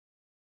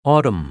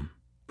Autumn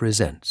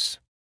presents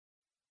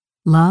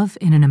Love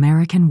in an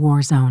American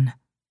War Zone.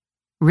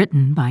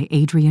 Written by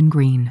Adrienne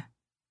Green.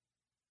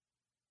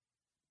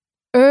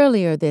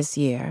 Earlier this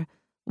year,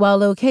 while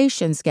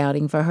location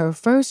scouting for her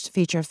first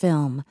feature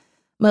film,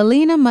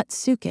 Melina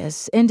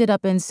Matsoukas ended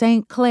up in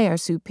St. Clair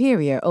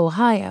Superior,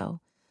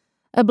 Ohio,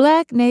 a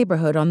black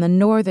neighborhood on the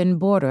northern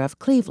border of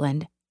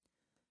Cleveland.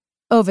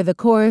 Over the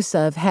course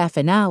of half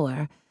an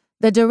hour,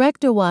 the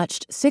director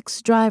watched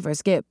 6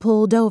 drivers get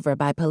pulled over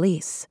by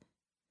police.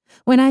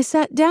 When I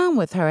sat down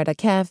with her at a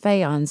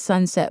cafe on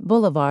Sunset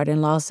Boulevard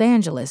in Los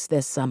Angeles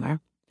this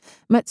summer,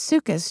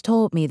 Matsoukas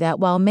told me that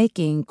while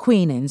making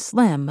Queen and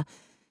Slim,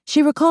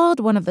 she recalled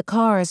one of the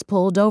cars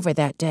pulled over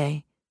that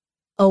day,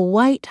 a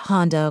white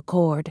Honda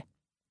Accord.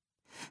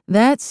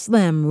 "That's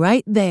Slim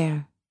right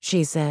there,"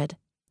 she said.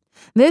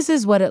 "This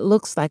is what it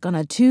looks like on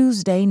a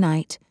Tuesday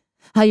night,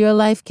 how your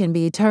life can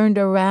be turned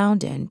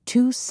around in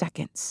 2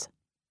 seconds."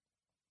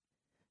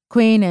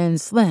 Queen and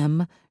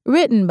Slim,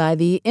 written by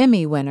the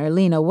Emmy winner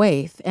Lena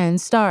Waithe and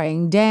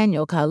starring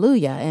Daniel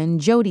Kaluuya and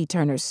Jodie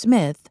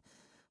Turner-Smith,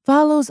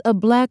 follows a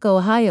black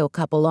Ohio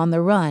couple on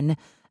the run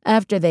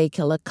after they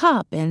kill a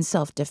cop in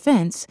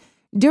self-defense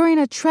during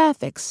a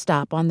traffic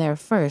stop on their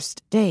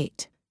first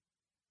date.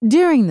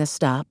 During the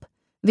stop,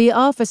 the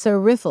officer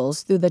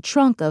riffles through the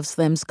trunk of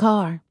Slim's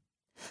car.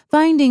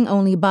 Finding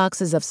only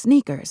boxes of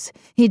sneakers,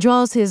 he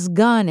draws his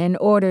gun and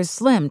orders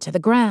Slim to the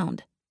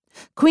ground.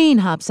 Queen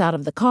hops out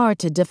of the car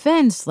to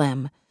defend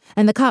Slim,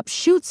 and the cop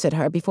shoots at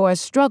her before a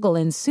struggle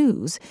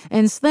ensues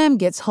and Slim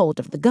gets hold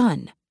of the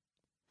gun.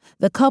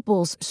 The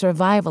couple's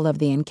survival of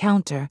the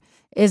encounter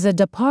is a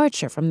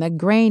departure from the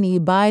grainy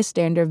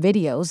bystander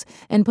videos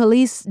and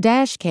police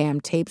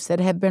dashcam tapes that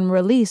have been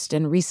released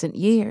in recent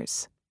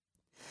years.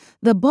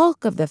 The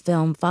bulk of the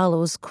film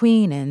follows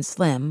Queen and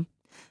Slim,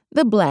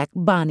 the Black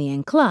Bonnie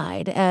and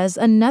Clyde, as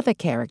another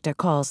character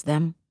calls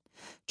them,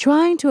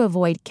 trying to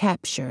avoid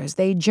capture as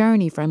they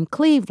journey from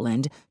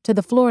Cleveland to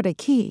the Florida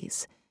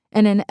Keys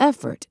in an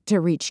effort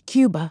to reach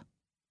Cuba.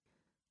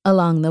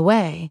 Along the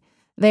way,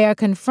 they are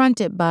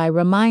confronted by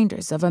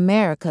reminders of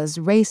America's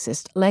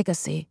racist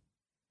legacy.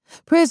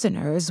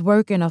 Prisoners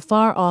work in a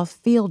far-off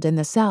field in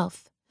the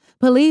South,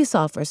 police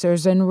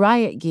officers in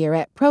riot gear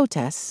at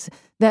protests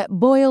that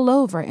boil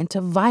over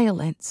into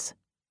violence.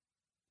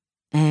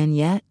 And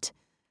yet,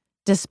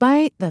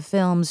 despite the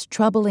film's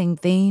troubling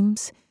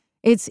themes,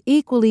 it's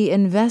equally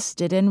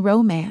invested in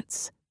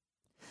romance.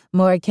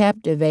 More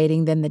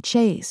captivating than the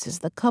chase is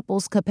the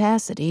couple's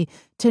capacity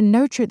to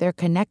nurture their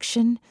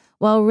connection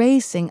while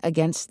racing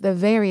against the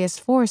various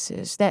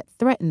forces that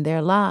threaten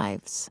their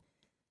lives.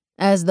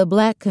 As the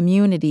black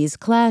community's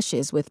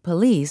clashes with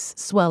police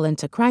swell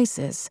into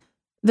crisis,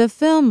 the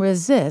film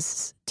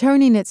resists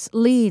turning its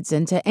leads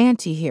into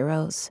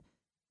anti-heroes.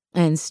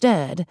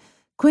 Instead,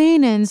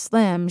 Queen and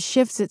Slim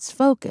shifts its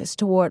focus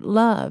toward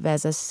love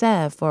as a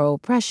salve for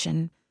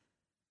oppression.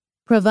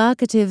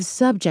 Provocative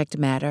subject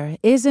matter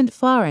isn't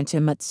foreign to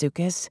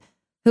Matsoukas,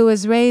 who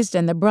was raised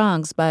in the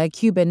Bronx by a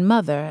Cuban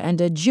mother and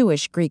a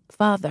Jewish Greek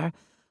father,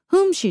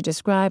 whom she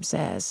describes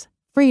as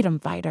freedom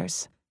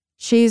fighters.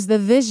 She's the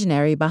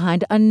visionary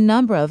behind a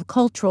number of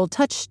cultural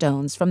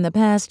touchstones from the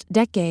past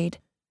decade.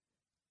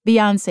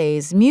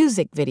 Beyoncé's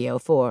music video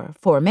for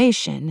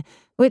Formation,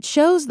 which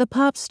shows the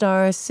pop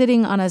star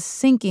sitting on a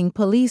sinking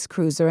police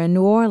cruiser in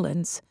New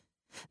Orleans.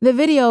 The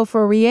video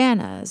for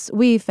Rihanna's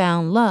We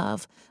Found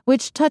Love,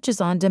 which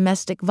touches on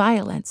domestic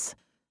violence.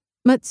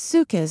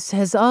 Matsoukas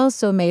has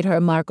also made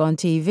her mark on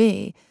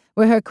TV,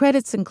 where her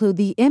credits include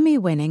the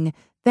Emmy-winning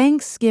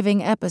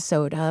Thanksgiving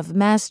episode of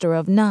Master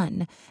of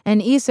None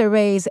and Issa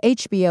Rae's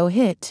HBO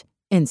hit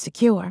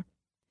Insecure.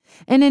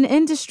 In an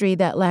industry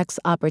that lacks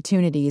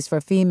opportunities for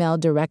female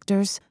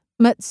directors,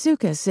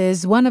 Matsoukas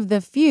is one of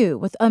the few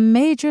with a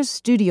major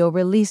studio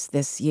release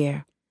this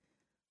year.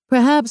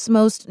 Perhaps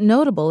most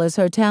notable is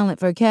her talent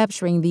for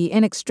capturing the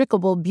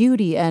inextricable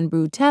beauty and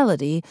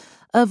brutality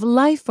of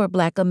life for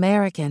Black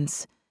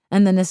Americans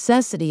and the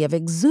necessity of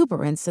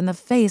exuberance in the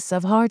face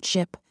of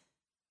hardship.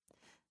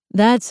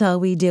 "That's how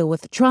we deal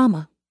with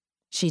trauma,"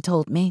 she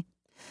told me.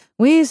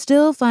 "We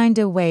still find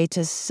a way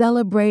to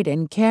celebrate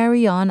and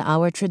carry on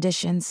our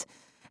traditions,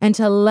 and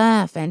to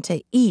laugh and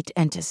to eat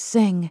and to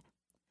sing.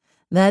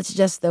 That's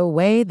just the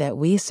way that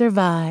we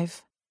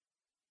survive."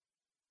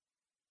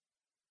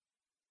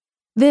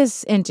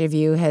 This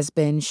interview has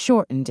been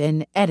shortened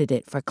and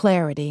edited for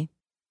clarity.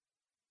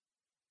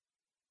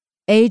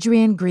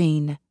 Adrienne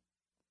Green.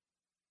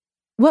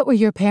 What were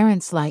your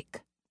parents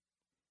like?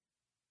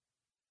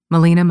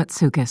 Melina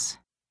Matsoukas.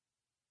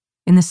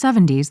 In the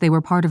 70s, they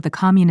were part of the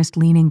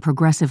communist-leaning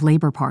Progressive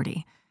Labor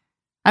Party.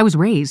 I was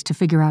raised to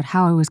figure out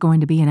how I was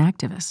going to be an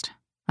activist.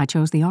 I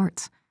chose the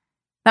arts.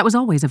 That was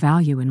always a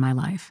value in my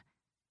life.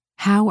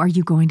 How are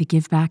you going to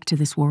give back to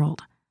this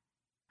world?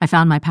 I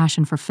found my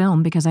passion for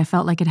film because I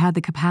felt like it had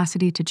the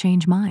capacity to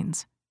change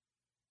minds.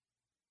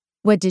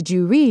 What did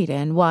you read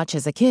and watch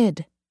as a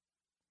kid?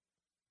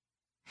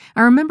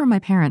 I remember my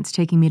parents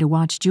taking me to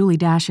watch Julie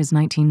Dash's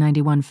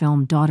 1991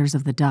 film Daughters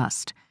of the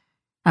Dust.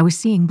 I was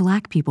seeing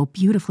Black people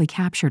beautifully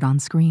captured on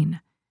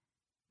screen.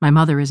 My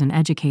mother is an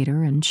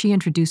educator, and she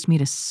introduced me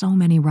to so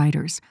many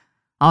writers: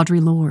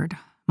 Audre Lorde,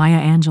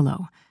 Maya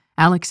Angelou,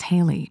 Alex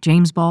Haley,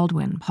 James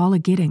Baldwin, Paula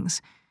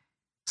Giddings.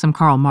 Some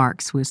Karl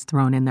Marx was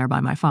thrown in there by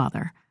my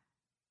father.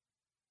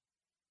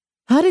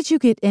 How did you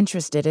get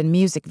interested in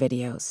music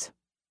videos?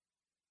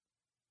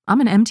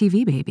 I'm an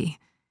MTV baby.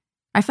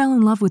 I fell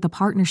in love with the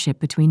partnership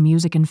between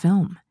music and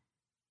film.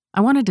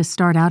 I wanted to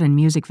start out in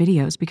music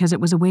videos because it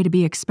was a way to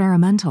be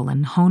experimental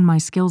and hone my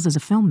skills as a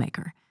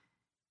filmmaker.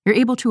 You're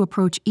able to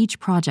approach each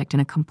project in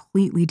a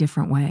completely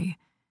different way.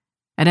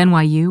 At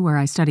NYU, where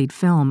I studied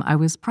film, I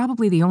was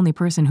probably the only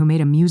person who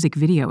made a music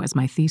video as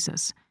my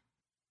thesis.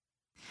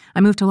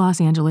 I moved to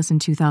Los Angeles in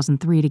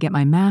 2003 to get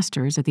my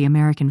master's at the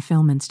American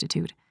Film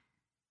Institute.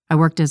 I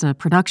worked as a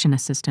production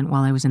assistant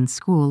while I was in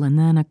school, and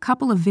then a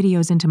couple of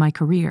videos into my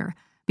career,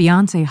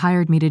 Beyoncé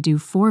hired me to do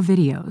 4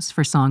 videos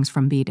for Songs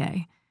from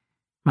B-Day.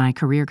 My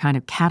career kind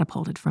of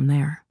catapulted from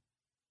there.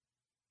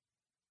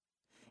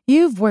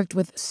 You've worked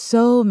with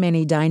so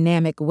many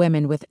dynamic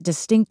women with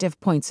distinctive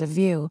points of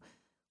view.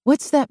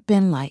 What's that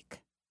been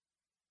like?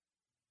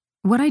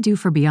 What I do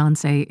for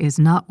Beyoncé is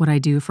not what I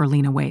do for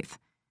Lena Waithe.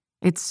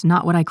 It's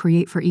not what I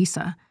create for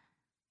Issa.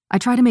 I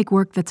try to make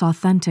work that's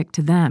authentic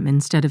to them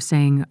instead of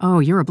saying, oh,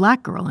 you're a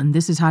black girl and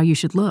this is how you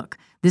should look.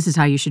 This is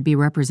how you should be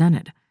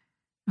represented.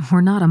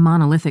 We're not a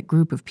monolithic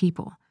group of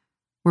people.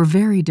 We're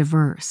very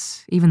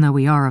diverse, even though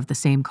we are of the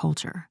same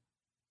culture.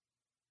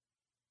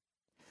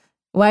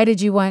 Why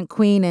did you want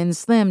Queen and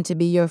Slim to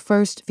be your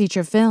first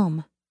feature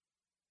film?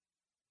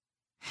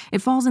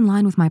 It falls in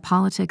line with my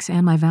politics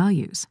and my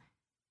values.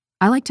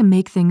 I like to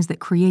make things that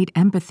create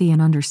empathy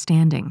and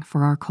understanding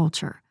for our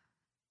culture.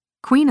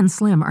 Queen and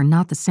Slim are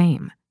not the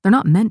same. They're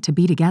not meant to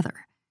be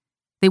together.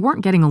 They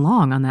weren't getting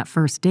along on that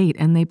first date,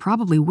 and they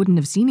probably wouldn't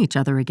have seen each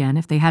other again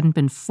if they hadn't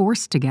been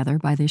forced together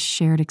by this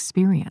shared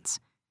experience.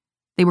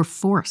 They were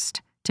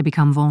forced to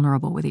become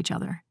vulnerable with each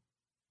other.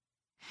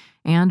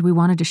 And we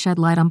wanted to shed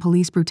light on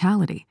police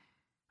brutality,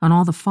 on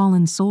all the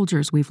fallen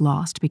soldiers we've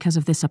lost because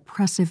of this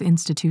oppressive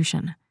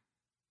institution.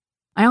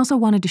 I also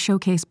wanted to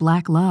showcase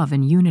Black love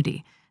and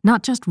unity,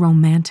 not just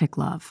romantic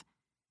love.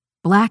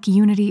 Black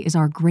unity is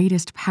our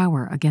greatest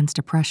power against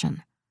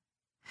oppression.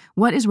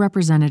 What is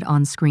represented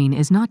on screen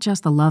is not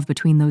just the love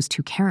between those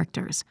two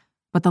characters,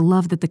 but the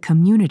love that the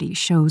community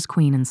shows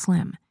Queen and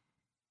Slim.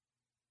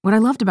 What I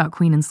loved about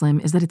Queen and Slim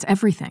is that it's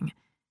everything.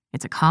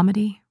 It's a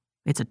comedy,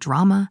 it's a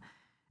drama.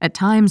 At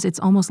times, it's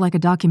almost like a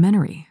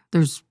documentary.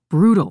 There's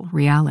brutal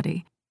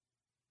reality.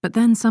 But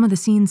then some of the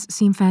scenes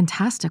seem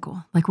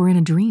fantastical, like we're in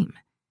a dream.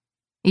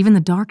 Even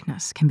the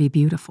darkness can be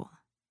beautiful.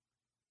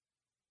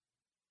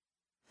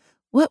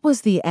 What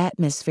was the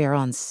atmosphere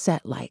on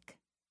set like?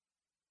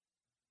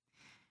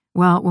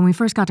 Well, when we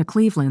first got to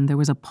Cleveland, there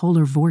was a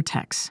polar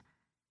vortex.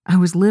 I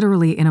was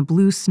literally in a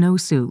blue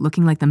snowsuit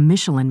looking like the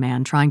Michelin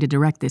Man trying to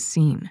direct this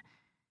scene.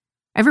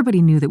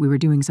 Everybody knew that we were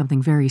doing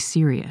something very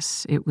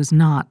serious. It was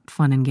not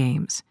fun and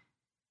games.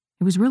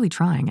 It was really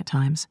trying at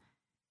times.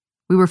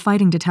 We were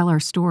fighting to tell our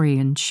story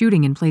and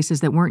shooting in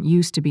places that weren't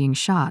used to being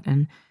shot,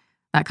 and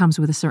that comes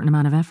with a certain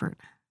amount of effort.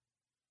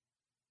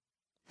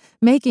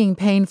 Making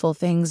painful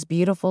things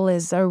beautiful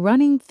is a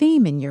running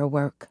theme in your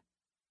work.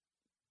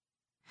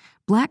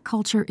 Black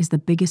culture is the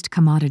biggest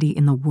commodity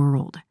in the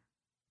world.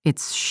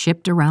 It's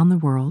shipped around the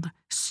world,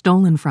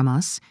 stolen from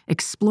us,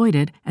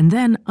 exploited, and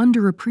then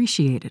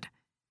underappreciated.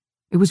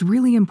 It was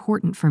really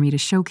important for me to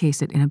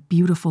showcase it in a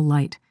beautiful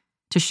light,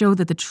 to show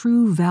that the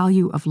true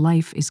value of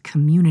life is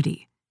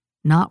community,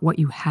 not what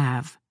you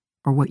have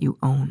or what you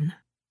own.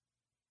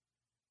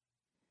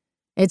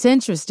 It's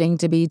interesting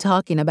to be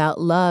talking about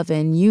love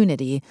and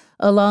unity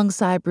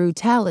alongside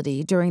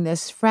brutality during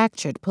this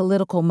fractured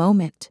political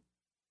moment.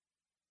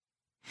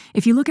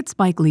 If you look at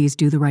Spike Lee's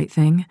Do the Right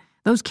Thing,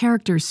 those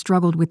characters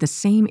struggled with the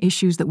same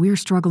issues that we're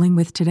struggling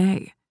with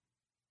today.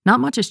 Not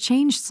much has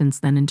changed since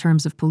then in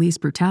terms of police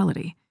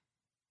brutality.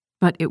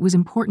 But it was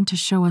important to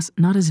show us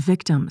not as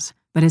victims,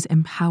 but as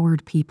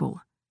empowered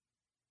people.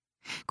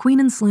 Queen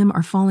and Slim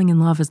are falling in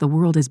love as the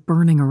world is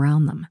burning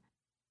around them.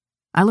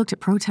 I looked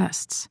at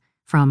protests,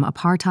 from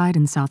apartheid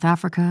in South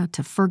Africa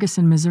to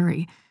Ferguson,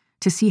 Missouri,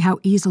 to see how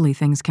easily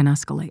things can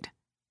escalate.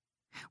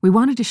 We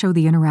wanted to show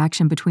the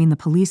interaction between the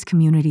police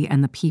community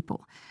and the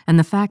people, and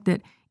the fact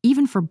that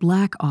even for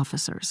Black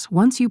officers,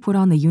 once you put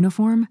on the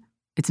uniform,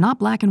 it's not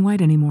black and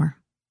white anymore.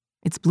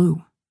 It's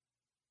blue.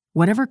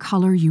 Whatever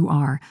color you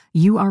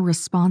are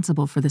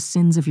responsible for the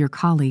sins of your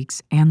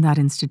colleagues and that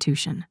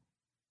institution.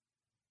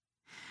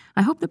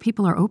 I hope that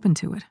people are open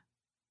to it.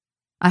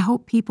 I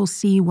hope people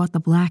see what the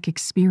Black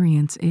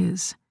experience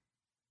is.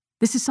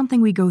 This is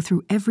something we go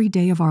through every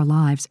day of our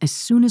lives as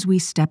soon as we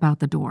step out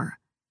the door.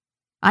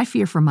 I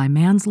fear for my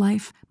man's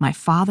life, my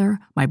father,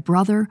 my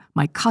brother,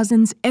 my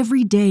cousins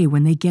every day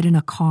when they get in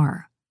a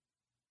car.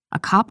 A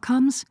cop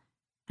comes,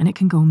 and it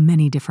can go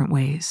many different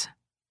ways.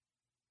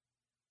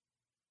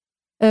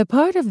 A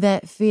part of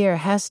that fear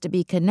has to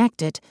be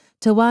connected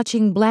to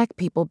watching Black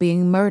people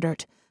being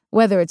murdered,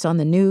 whether it's on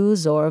the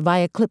news or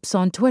via clips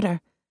on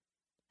Twitter.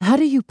 How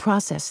do you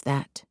process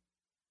that?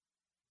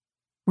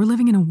 We're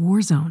living in a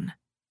war zone.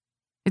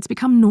 It's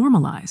become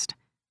normalized.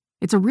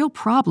 It's a real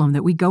problem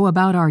that we go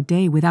about our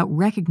day without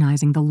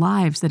recognizing the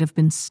lives that have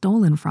been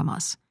stolen from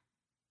us.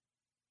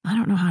 I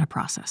don't know how to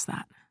process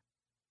that.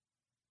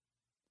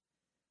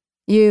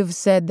 You've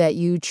said that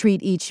you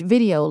treat each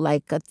video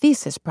like a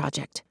thesis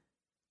project.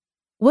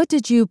 What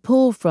did you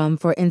pull from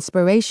for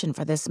inspiration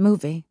for this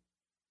movie?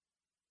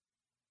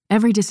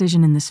 Every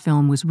decision in this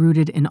film was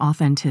rooted in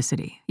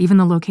authenticity, even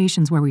the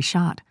locations where we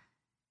shot.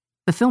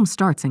 The film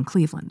starts in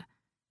Cleveland.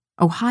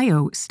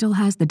 Ohio still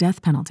has the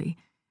death penalty,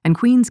 and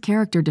Queen's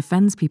character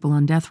defends people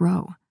on death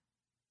row.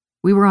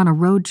 We were on a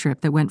road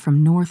trip that went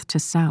from north to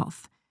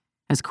south.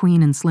 As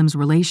Queen and Slim's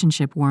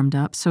relationship warmed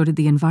up, so did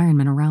the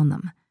environment around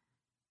them.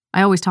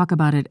 I always talk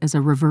about it as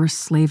a reverse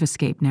slave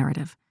escape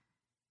narrative.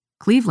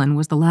 Cleveland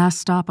was the last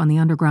stop on the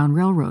Underground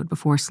Railroad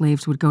before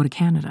slaves would go to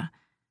Canada.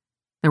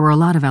 There were a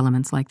lot of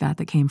elements like that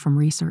came from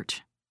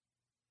research.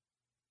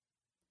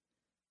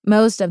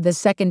 Most of the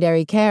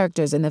secondary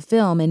characters in the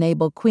film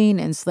enable Queen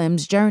and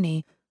Slim's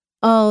journey,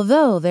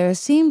 although there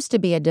seems to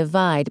be a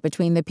divide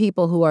between the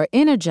people who are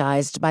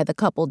energized by the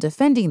couple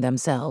defending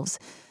themselves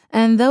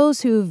and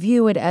those who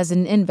view it as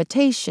an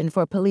invitation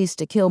for police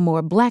to kill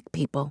more Black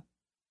people.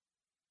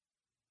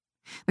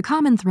 The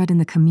common thread in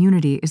the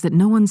community is that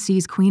no one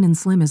sees Queen and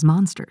Slim as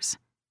monsters.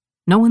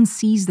 No one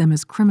sees them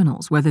as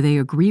criminals, whether they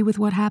agree with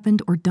what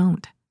happened or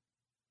don't.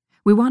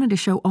 We wanted to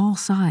show all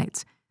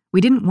sides.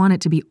 We didn't want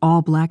it to be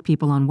all Black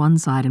people on one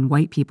side and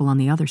white people on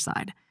the other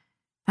side.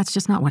 That's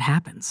just not what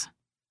happens.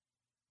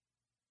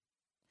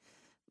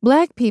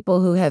 Black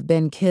people who have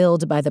been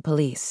killed by the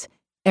police,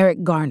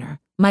 Eric Garner,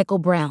 Michael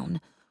Brown,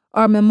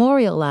 are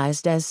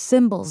memorialized as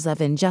symbols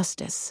of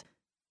injustice.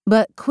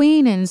 But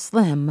Queen and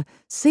Slim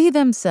see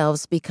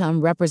themselves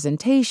become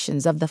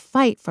representations of the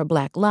fight for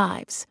Black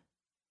lives.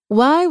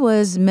 Why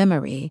was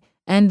memory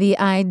and the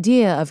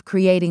idea of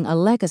creating a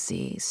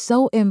legacy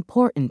so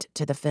important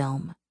to the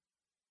film?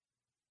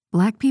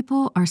 Black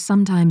people are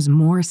sometimes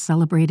more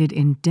celebrated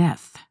in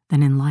death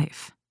than in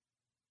life.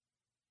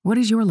 What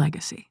is your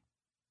legacy?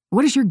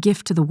 What is your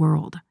gift to the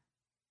world?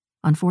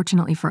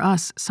 Unfortunately for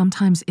us,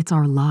 sometimes it's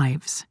our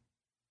lives.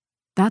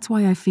 That's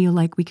why I feel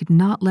like we could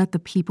not let the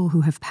people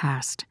who have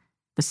passed,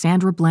 the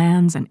Sandra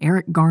Blands and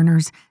Eric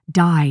Garners,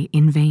 die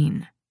in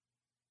vain.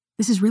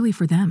 This is really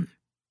for them.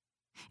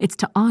 It's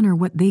to honor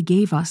what they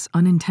gave us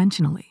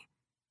unintentionally.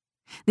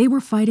 They were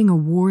fighting a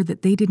war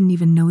that they didn't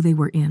even know they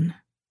were in,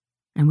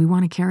 and we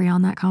want to carry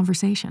on that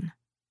conversation.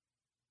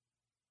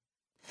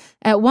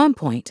 At one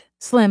point,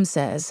 Slim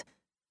says,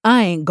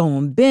 "I ain't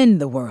gonna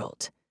bend the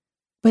world."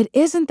 But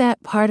isn't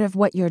that part of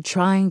what you're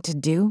trying to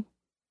do?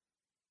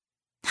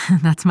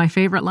 That's my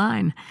favorite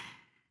line.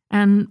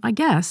 And I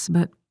guess,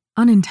 but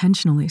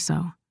unintentionally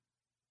so.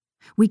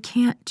 We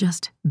can't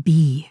just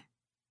be,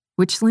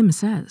 which Slim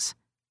says.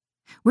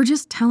 We're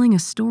just telling a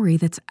story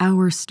that's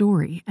our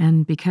story,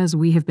 and because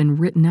we have been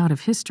written out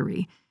of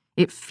history,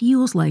 it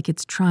feels like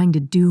it's trying to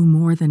do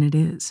more than it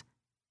is.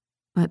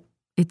 But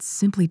it's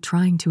simply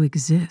trying to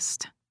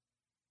exist.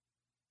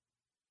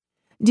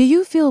 Do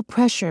you feel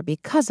pressure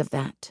because of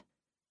that?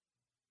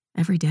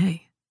 Every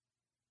day.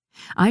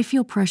 I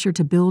feel pressure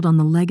to build on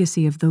the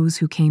legacy of those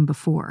who came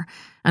before,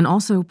 and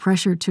also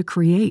pressure to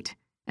create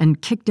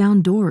and kick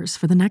down doors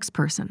for the next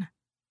person.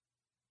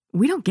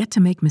 We don't get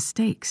to make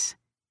mistakes.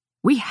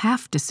 We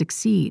have to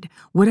succeed.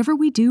 Whatever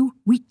we do,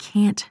 we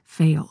can't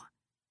fail.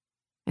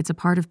 It's a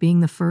part of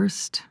being the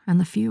first and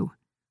the few.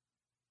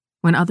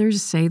 When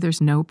others say there's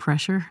no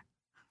pressure,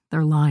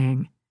 they're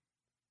lying.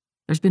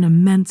 There's been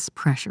immense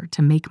pressure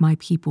to make my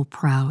people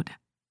proud.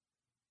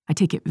 I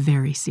take it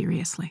very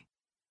seriously.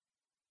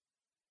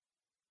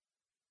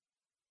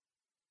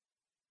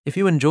 If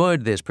you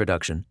enjoyed this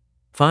production,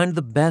 find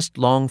the best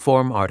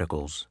long-form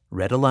articles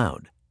read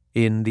aloud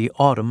in the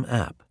Autumn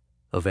app,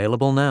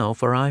 available now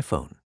for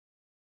iPhone.